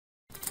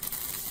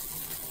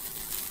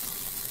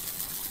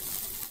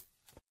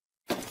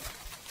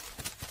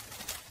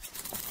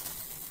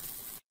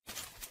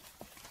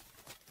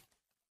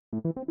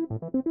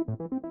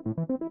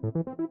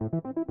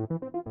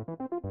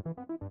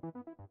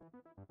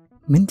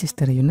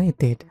Manchester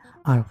United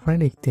are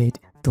predicted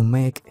to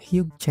make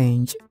huge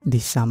change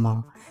this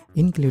summer,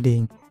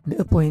 including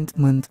the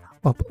appointment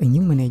of a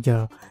new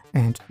manager,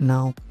 and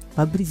now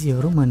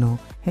Fabrizio Romano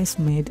has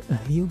made a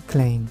huge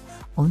claim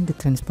on the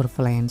transfer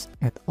plans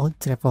at Old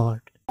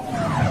Trafford.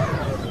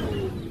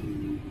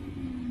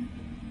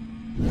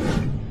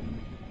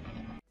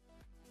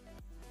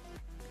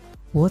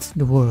 What's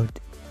the word?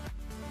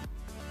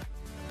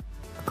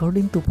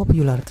 According to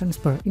popular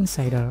transfer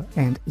insider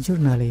and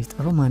journalist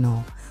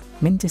Romano,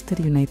 Manchester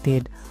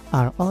United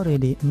are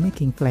already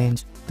making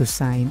plans to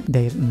sign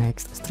their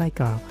next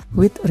striker,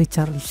 with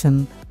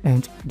Richarlison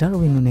and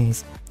Darwin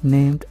Núñez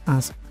named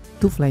as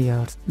two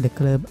players the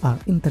club are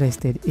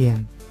interested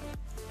in.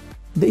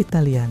 The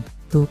Italian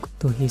took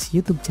to his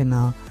YouTube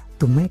channel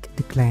to make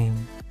the claim.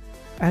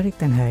 Erik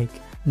ten Hag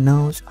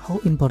knows how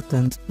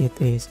important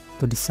it is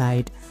to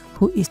decide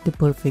who is the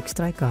perfect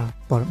striker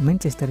for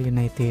Manchester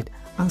United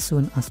as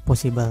soon as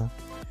possible.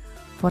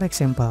 For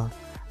example,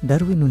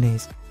 Darwin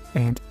Núñez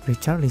and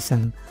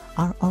Richarlison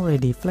are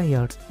already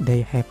players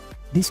they have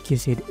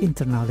discussed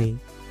internally.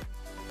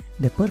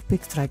 The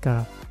perfect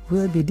striker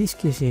will be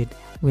discussed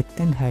with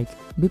Ten Hag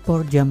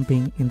before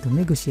jumping into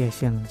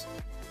negotiations.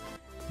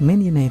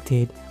 Man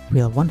United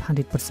will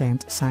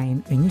 100%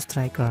 sign a new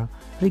striker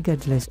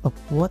regardless of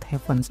what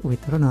happens with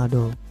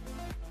Ronaldo.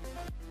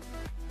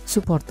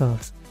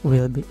 Supporters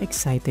will be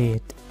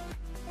excited.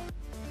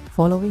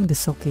 Following the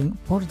shocking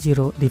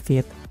 4-0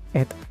 defeat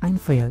at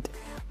Anfield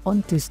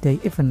on Tuesday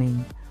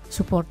evening,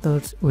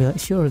 supporters will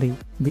surely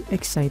be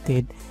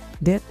excited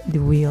that the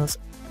wheels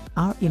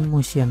are in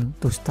motion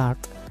to start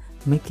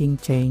making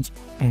change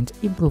and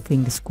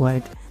improving the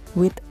squad,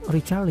 with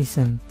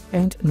Richarlison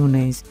and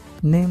Núñez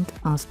named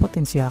as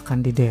potential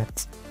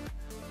candidates.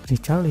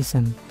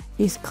 Richarlison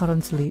is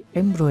currently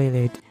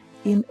embroiled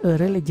in a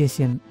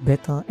relegation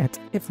battle at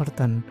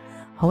Everton.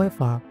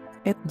 However,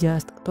 at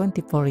just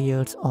 24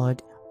 years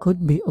old,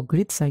 could be a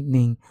great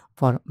signing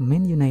for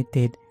Man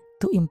United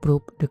to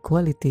improve the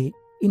quality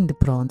in the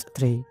front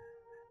three.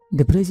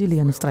 The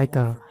Brazilian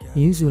striker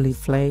usually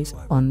plays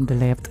on the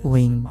left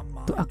wing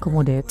to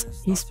accommodate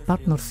his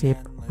partnership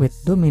with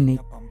Dominic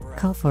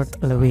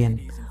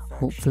Calvert-Lewin,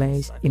 who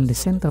plays in the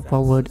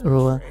center-forward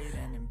role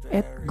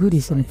at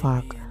Goodison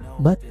Park,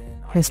 but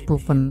has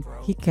proven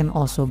he can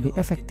also be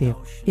effective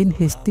in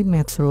his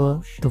teammate's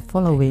role to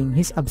following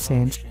his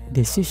absence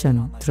this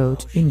season through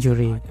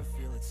injury.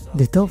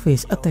 The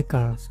Toffees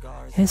attacker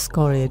has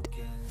scored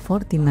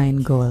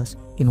 49 goals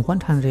in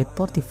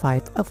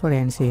 145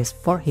 appearances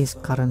for his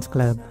current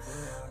club,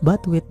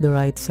 but with the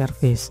right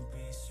service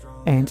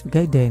and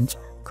guidance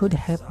could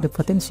have the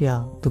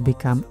potential to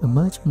become a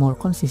much more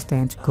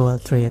consistent goal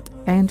threat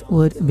and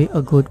would be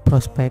a good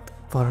prospect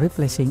for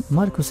replacing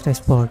Marcus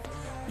Rashford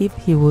if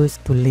he was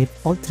to leave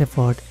Old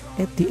Trafford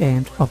at the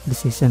end of the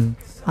season,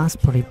 as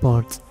per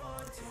reports.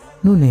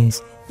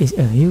 Núñez is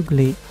a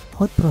hugely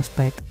hot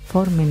prospect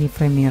for many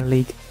Premier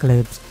League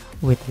clubs,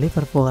 with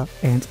Liverpool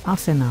and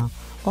Arsenal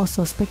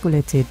also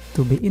speculated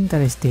to be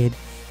interested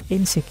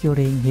in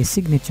securing his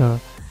signature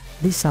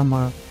this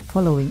summer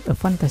following a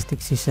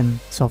fantastic season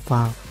so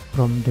far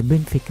from the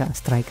Benfica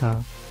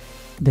striker.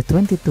 The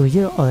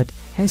 22-year-old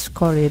has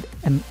scored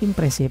an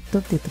impressive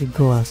 33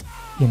 goals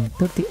in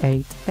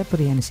 38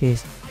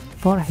 appearances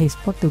for his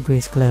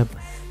Portuguese club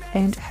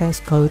and has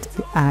caught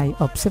the eye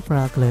of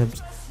several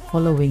clubs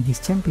following his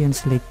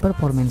Champions League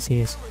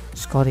performances,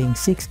 scoring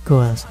 6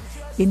 goals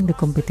in the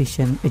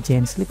competition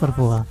against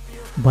Liverpool,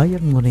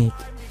 Bayern Munich,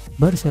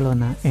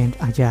 Barcelona and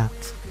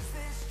Ajax.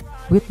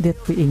 With that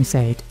being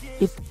said,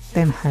 if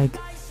Ten Hag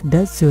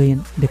does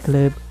join the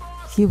club,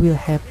 he will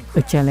have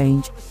a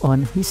challenge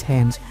on his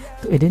hands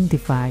to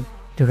identify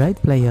the right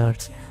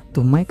players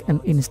to make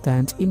an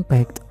instant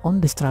impact on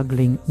the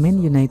struggling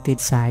Man United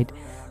side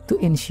to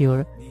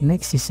ensure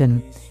next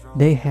season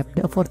they have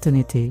the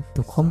opportunity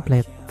to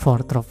complete 4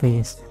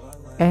 trophies.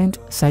 And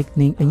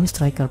signing a new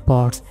striker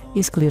port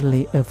is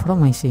clearly a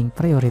promising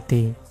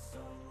priority.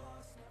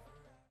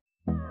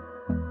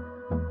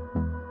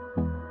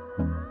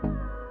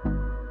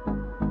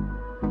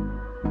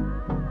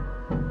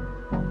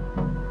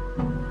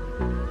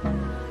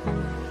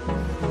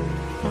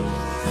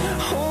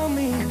 Hold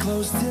me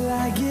close till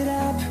I get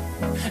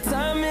up.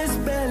 Time is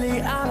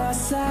barely on our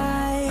side.